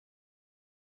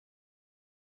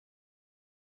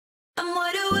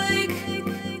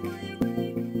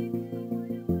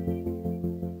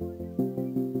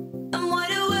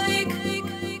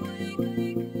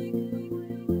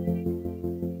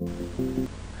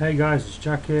Hey guys, it's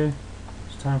Jack here.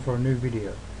 It's time for a new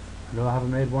video. I know I haven't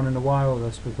made one in a while.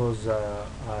 That's because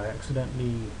I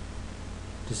accidentally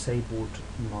disabled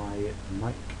my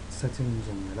mic settings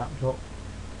on my laptop,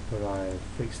 but I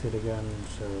fixed it again,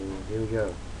 so here we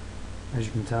go. As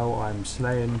you can tell, I'm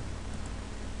slaying.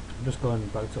 I'm just going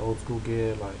back to old school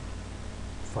gear like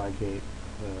fire gate,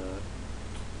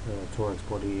 Torex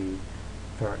body,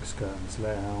 ferrex skirt and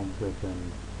slayer helm, whip,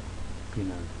 and you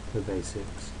know, the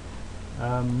basics.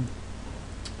 I'm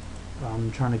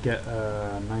trying to get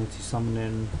 90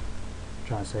 summoning,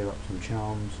 trying to save up some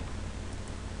charms,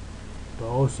 but I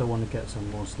also want to get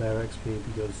some more Slayer XP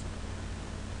because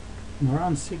I'm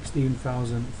around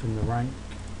 16,000th in the rank,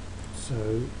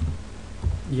 so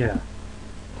yeah.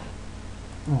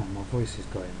 Oh, my voice is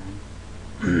going,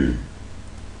 man.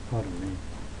 Pardon me.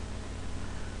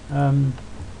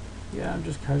 Yeah, I'm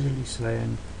just casually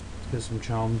slaying to get some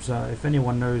charms. If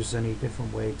anyone knows any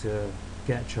different way to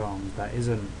get charms that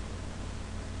isn't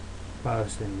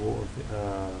bursting water,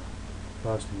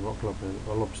 bursting rock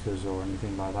lobsters or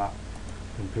anything like that,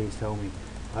 then please tell me.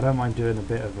 I don't mind doing a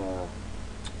bit of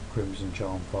crimson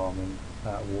charm farming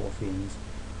at water fiends,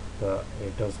 but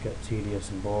it does get tedious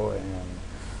and boring, and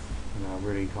I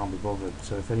really can't be bothered.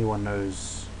 So if anyone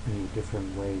knows any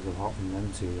different ways of helping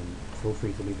them to, then feel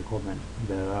free to leave a comment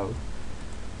below.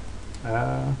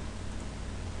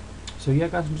 So yeah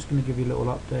guys, I'm just going to give you a little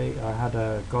update. I had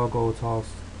a gargoyle task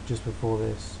just before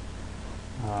this.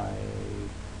 I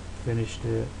finished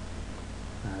it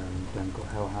and then got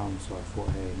hellhound, so I thought,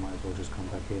 hey, might as well just come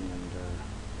back in and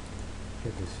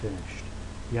get this finished.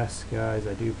 Yes guys,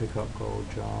 I do pick up gold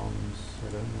charms.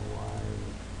 I don't know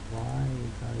why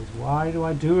guys, why do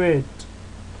I do it?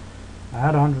 I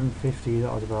had 150,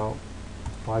 that was about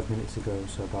 5 minutes ago,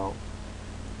 so about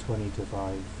 20 to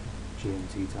 5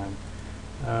 GMT time.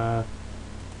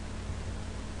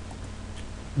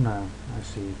 No,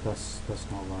 actually that's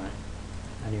not right.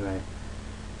 Anyway,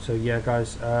 so yeah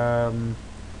guys, I'm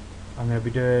going to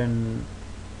be doing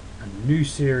a new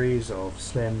series of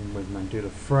slaying with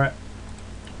Mandula threat.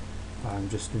 I'm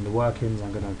just in the workings.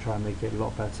 I'm going to try and make it a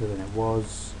lot better than it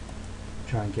was,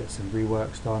 try and get some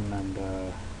reworks done, and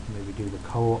maybe do the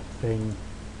co-op thing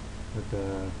with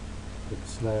the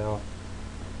Slayer.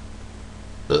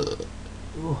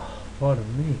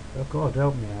 Pardon me, oh god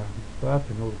help me, I'm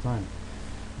burping all the time.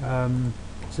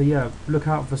 So yeah, look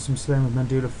out for some slaying with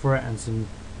Mandula threat and some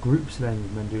group slaying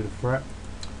with Mandula threat.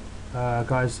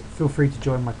 Guys, feel free to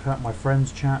join my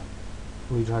friends chat.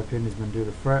 All you type in is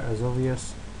Mandula threat, as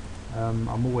obvious. I'm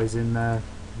always in there,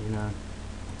 you know.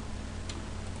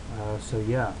 So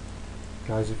yeah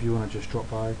guys, if you want to just drop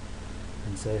by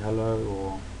and say hello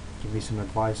or give me some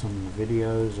advice on the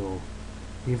videos, or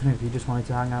even if you just wanted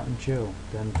to hang out and chill,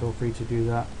 then feel free to do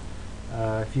that.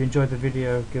 If you enjoyed the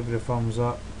video, give it a thumbs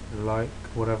up, a like,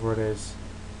 whatever it is,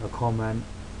 a comment,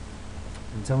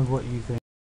 and tell me what you think.